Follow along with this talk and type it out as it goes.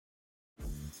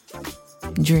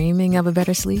Dreaming of a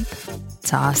better sleep?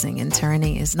 Tossing and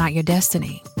turning is not your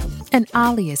destiny. And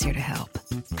Ollie is here to help.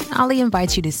 Ollie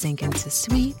invites you to sink into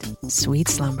sweet, sweet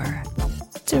slumber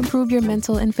to improve your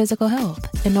mental and physical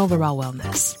health and overall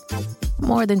wellness.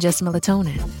 More than just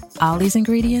melatonin, Ollie's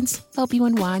ingredients help you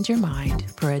unwind your mind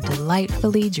for a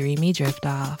delightfully dreamy drift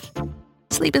off.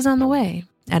 Sleep is on the way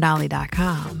at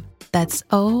Ollie.com. That's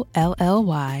OLLY.com.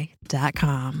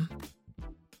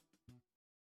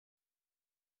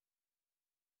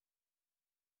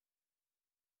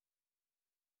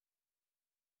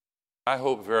 I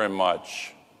hope very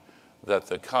much that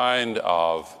the kind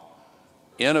of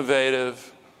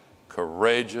innovative,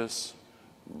 courageous,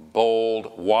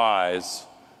 bold, wise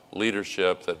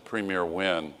leadership that Premier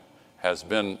Wynne has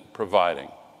been providing,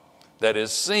 that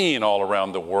is seen all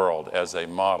around the world as a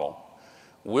model,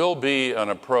 will be an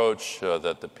approach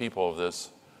that the people of this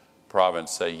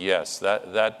province say, yes,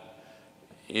 that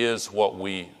is what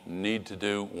we need to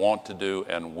do, want to do,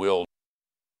 and will.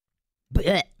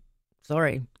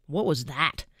 Sorry, what was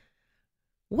that?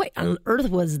 What on earth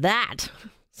was that?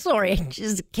 Sorry, I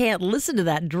just can't listen to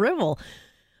that drivel.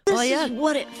 This is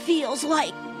what it feels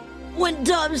like when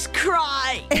doves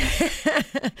cry.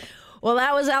 Well,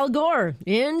 that was Al Gore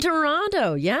in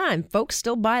Toronto. Yeah, and folks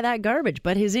still buy that garbage.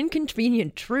 But his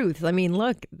inconvenient truth, I mean,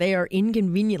 look, they are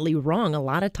inconveniently wrong a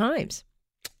lot of times.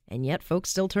 And yet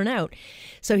folks still turn out.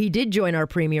 So he did join our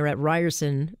premier at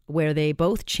Ryerson, where they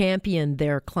both championed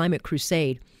their climate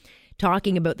crusade,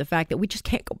 talking about the fact that we just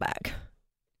can't go back.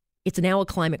 It's now a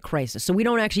climate crisis. So we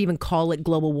don't actually even call it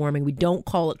global warming. We don't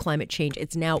call it climate change.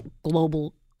 It's now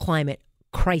global climate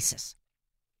crisis.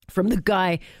 From the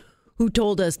guy who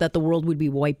told us that the world would be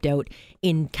wiped out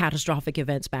in catastrophic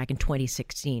events back in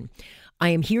 2016. I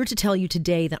am here to tell you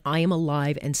today that I am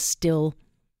alive and still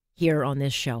here on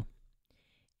this show.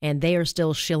 And they are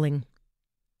still shilling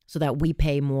so that we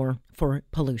pay more for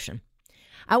pollution.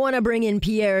 I want to bring in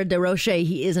Pierre Desrochers.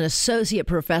 He is an associate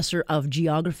professor of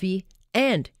geography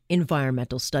and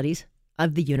environmental studies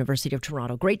of the University of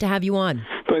Toronto. Great to have you on.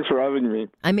 Thanks for having me.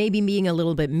 I may be being a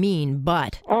little bit mean,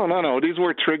 but... Oh, no. These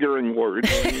were triggering words.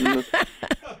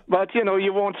 But,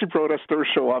 you won't see protesters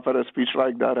show up at a speech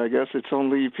like that, I guess. It's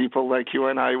only people like you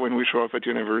and I, when we show up at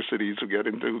universities, who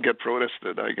get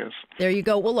protested, I guess. There you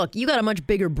go. Well, look, you got a much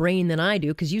bigger brain than I do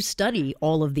because you study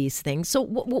all of these things. So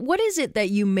what is it that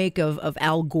you make of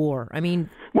Al Gore? I mean...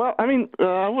 Well, I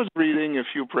was reading a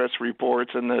few press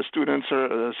reports, and the students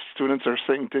are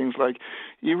saying things like,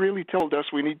 "You really told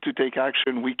us we need to take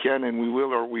action. We can, and we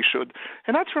will, or we should."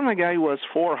 And that's from a guy who has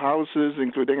 4 houses,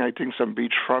 including, I think, some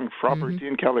beachfront property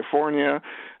in California,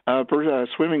 a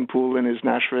swimming pool in his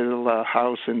Nashville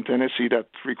house in Tennessee that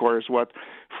requires 4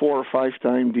 or 5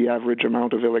 times the average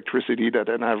amount of electricity that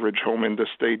an average home in the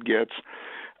state gets.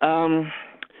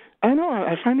 I know.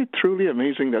 I find it truly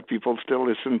amazing that people still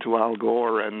listen to Al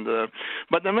Gore,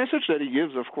 but the message that he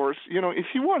gives, of course, if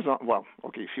he was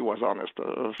if he was honest.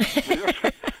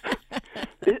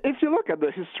 If you look at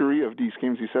the history of these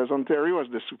schemes, he says Ontario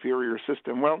has the superior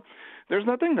system. Well, there's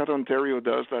nothing that Ontario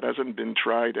does that hasn't been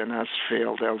tried and has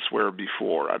failed elsewhere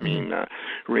before.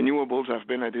 Renewables have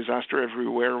been a disaster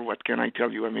everywhere. What can I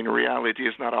tell you? Reality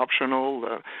is not optional.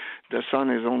 The sun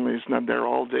is not there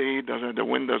all day. The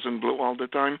wind doesn't blow all the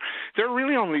time. There are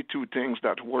really only 2 things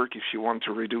that work if you want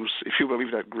to reduce, if you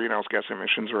believe that greenhouse gas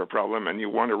emissions are a problem and you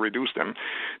want to reduce them.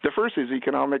 The first is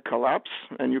economic collapse,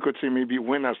 and you could say maybe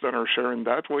Wynne has done her share in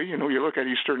that way. You look at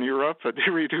Eastern Europe,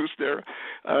 they reduced their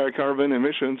carbon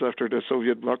emissions after the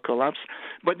Soviet bloc collapse.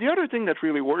 But the other thing that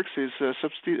really works is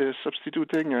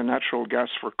substituting natural gas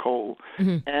for coal.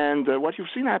 Mm-hmm. And what you've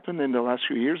seen happen in the last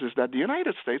few years is that the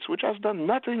United States, which has done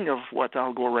nothing of what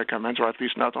Al Gore recommends, or at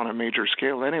least not on a major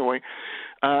scale anyway,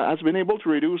 has been able to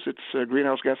reduce its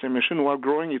greenhouse gas emission while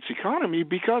growing its economy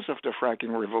because of the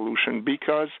fracking revolution,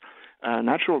 because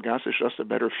natural gas is just a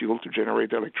better fuel to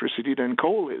generate electricity than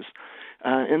coal is.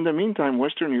 In the meantime,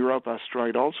 Western Europe has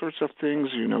tried all sorts of things,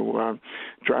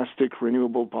 drastic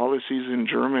renewable policies in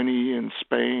Germany, in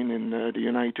Spain, in the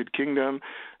United Kingdom,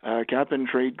 cap and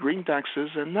trade, green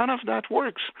taxes, and none of that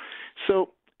works.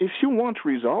 So if you want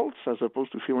results, as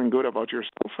opposed to feeling good about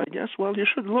yourself, I guess, well, you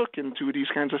should look into these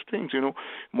kinds of things,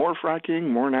 more fracking,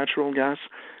 more natural gas.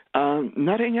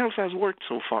 Nothing else has worked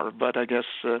so far, but I guess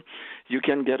you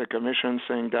can get a commission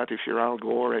saying that if you're Al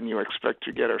Gore and you expect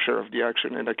to get a share of the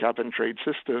action in the cap-and-trade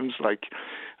systems like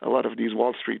a lot of these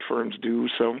Wall Street firms do.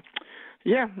 So,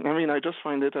 yeah, I just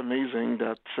find it amazing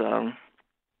that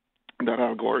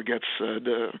Al Gore gets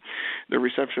the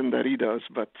reception that he does,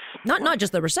 but not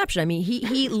just the reception.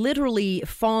 He literally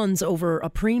fawns over a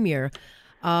premier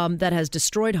that has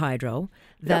destroyed hydro,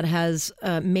 that has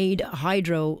made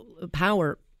hydro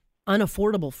power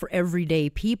unaffordable for everyday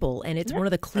people, and it's one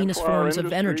of the cleanest forms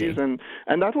of energy.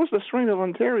 And that was the strength of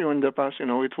Ontario in the past. You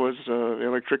know, it was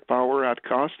electric power at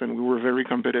cost, and we were very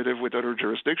competitive with other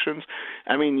jurisdictions.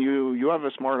 I mean, you have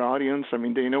a smart audience. I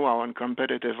mean, they know how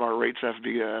uncompetitive our rates have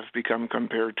become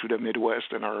compared to the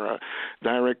Midwest and our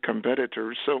direct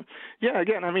competitors. So, yeah,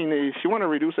 again, I mean, if you want to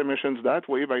reduce emissions that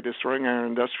way by destroying our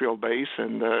industrial base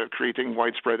and creating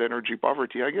widespread energy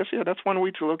poverty, I guess, that's one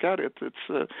way to look at it.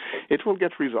 It will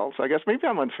get results. I guess maybe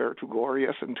I'm unfair to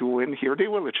Glorious and to Wynne here. They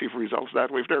will achieve results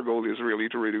that way if their goal is really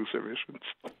to reduce emissions.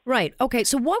 Right. Okay.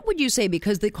 So what would you say,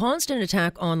 because the constant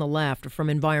attack on the left from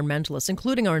environmentalists,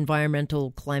 including our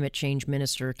environmental climate change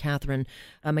minister, Catherine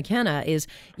McKenna, is,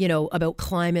 about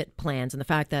climate plans and the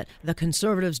fact that the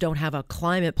Conservatives don't have a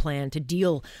climate plan to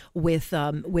deal with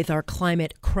our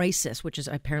climate crisis, which is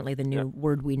apparently the new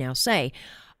word we now say.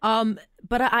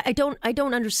 But I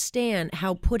don't understand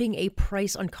how putting a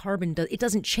price on carbon it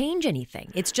doesn't change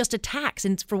anything. It's just a tax,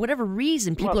 and for whatever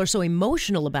reason, people are so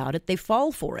emotional about it, they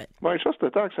fall for it. Well, it's just a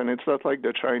tax, and it's not like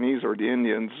the Chinese or the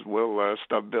Indians will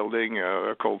stop building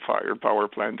a coal-fired power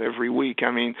plant every week. I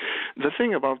mean, the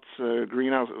thing about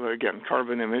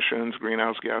carbon emissions,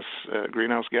 greenhouse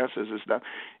gases, is that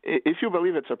if you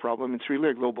believe it's a problem, it's really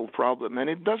a global problem,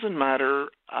 and it doesn't matter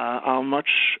how much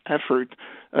effort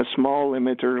a small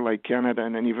emitter like Canada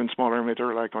and an even smaller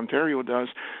emitter like Ontario does,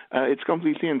 it's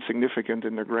completely insignificant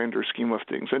in the grander scheme of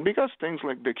things. And because things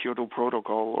like the Kyoto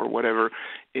Protocol or whatever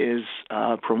is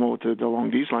promoted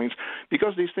along these lines,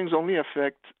 because these things only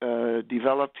affect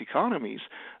developed economies,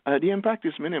 the impact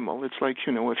is minimal. It's like,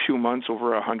 a few months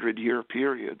over a 100-year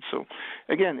period. So,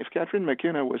 again, if Catherine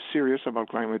McKenna was serious about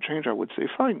climate change, I would say,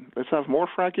 fine, let's have more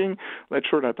fracking. Let's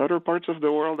sure that other parts of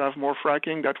the world have more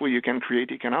fracking. That way you can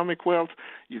create economic wealth.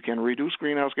 You can reduce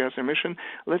greenhouse gas emission.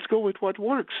 Let's go with what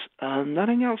works.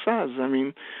 Nothing else has. I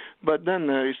mean, but then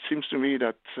it seems to me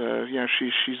that,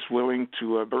 she's willing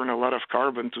to burn a lot of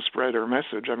carbon to spread her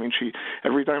message. I mean,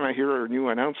 every time I hear her new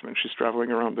announcement, she's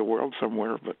traveling around the world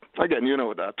somewhere. But again, you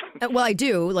know that. Well, I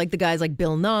do. Like the guys like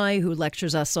Bill Nye, who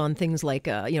lectures us on things like,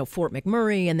 Fort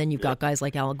McMurray, and then you've got guys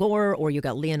like Al Gore, or you've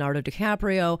got Leonardo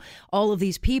DiCaprio. All of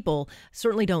these people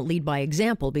certainly don't lead by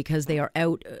example, because they are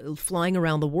out flying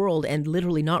around the world and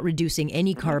literally not reducing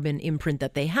any carbon imprint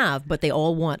that they have, but they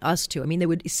all want us to. I mean, they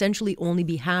would essentially only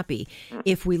be happy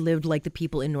if we lived like the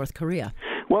people in North Korea.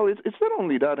 Well, it's not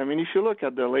only that. I mean, if you look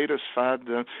at the latest fad,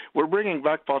 we're bringing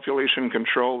back population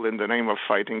control in the name of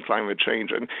fighting climate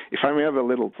change. And if I may have a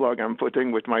little plug, I'm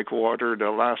putting with my co-author the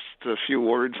last few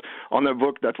words on a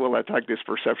book that will attack this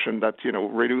perception that,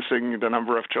 reducing the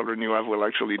number of children you have will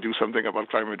actually do something about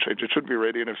climate change. It should be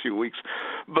ready in a few weeks.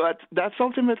 But that's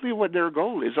ultimately what their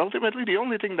goal is. Ultimately, the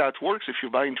only thing that works, if you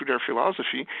buy into their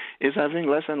philosophy, is having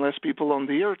less and less people on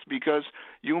the earth, because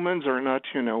humans are not,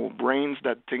 brains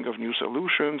that think of new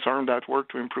solutions, aren't that work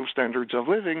to improve standards of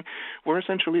living. We're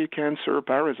essentially a cancer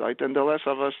parasite, and the less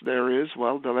of us there is,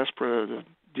 well, the less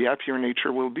the happier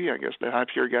nature will be, I guess, the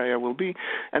happier Gaia will be.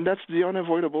 And that's the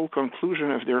unavoidable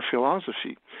conclusion of their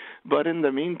philosophy. But in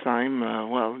the meantime,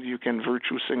 you can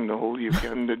virtue signal, you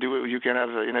can you can have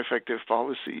ineffective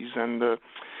policies, and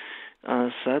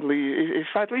sadly,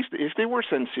 if they were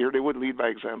sincere, they would lead by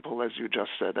example, as you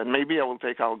just said. And maybe I will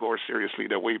take Al Gore seriously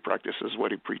the way he practices what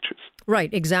he preaches.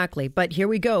 Right, exactly. But here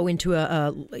we go into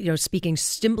speaking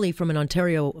simply from an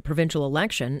Ontario provincial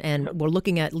election, and we're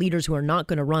looking at leaders who are not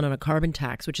going to run on a carbon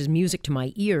tax, which is music to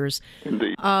my ears.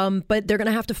 Indeed. But they're going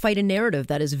to have to fight a narrative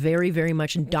that is very, very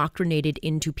much indoctrinated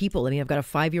into people. I mean, I've got a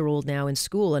 5-year-old now in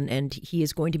school, and he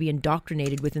is going to be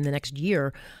indoctrinated within the next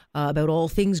year about all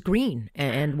things green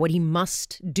and what he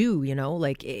must do.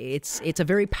 It's a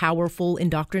very powerful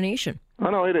indoctrination. Oh,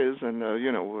 no, it is, and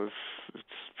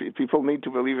people need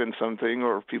to believe in something,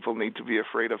 or people need to be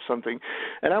afraid of something,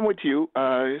 and I'm with you.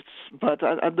 But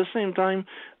at the same time,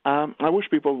 I wish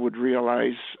people would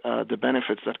realize the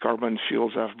benefits that carbon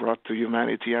fuels have brought to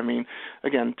humanity. I mean,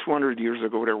 again, 200 years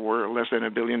ago, there were less than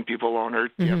 1 billion people on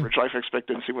Earth. The average life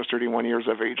expectancy was 31 years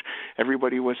of age.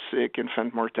 Everybody was sick.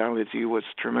 Infant mortality was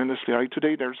tremendously high.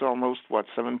 Today, there's almost,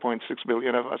 7.6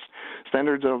 billion of us.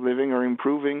 Standards of living are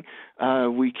improving.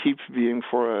 We keep being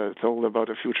told about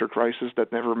a future crisis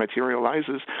that never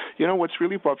materializes. What's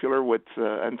really popular with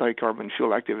anti-carbon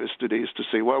fuel activists today is to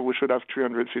say, well, we should have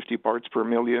 350 parts per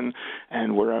million,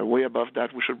 and we're way above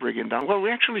that. We should bring it down. Well,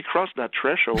 we actually crossed that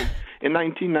threshold in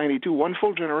 1992, one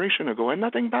full generation ago, and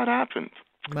nothing bad happened.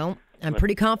 Well, I'm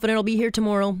pretty confident I'll be here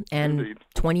tomorrow and Indeed.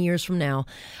 20 years from now.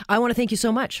 I want to thank you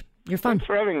so much. You're fun. Thanks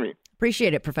for having me.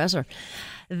 Appreciate it, Professor.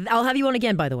 I'll have you on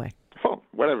again, by the way. Oh,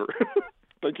 whatever.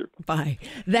 Thank you. Bye.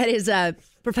 That is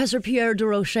Professor Pierre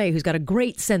Desrochers, who's got a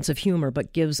great sense of humor,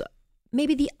 but gives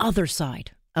maybe the other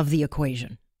side of the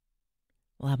equation.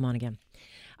 We'll have him on again.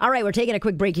 All right, we're taking a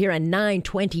quick break here at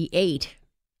 9:28.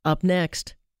 Up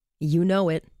next, you know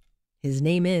it. His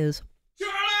name is...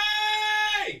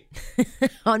 Charlie!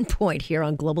 On Point here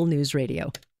on Global News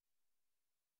Radio.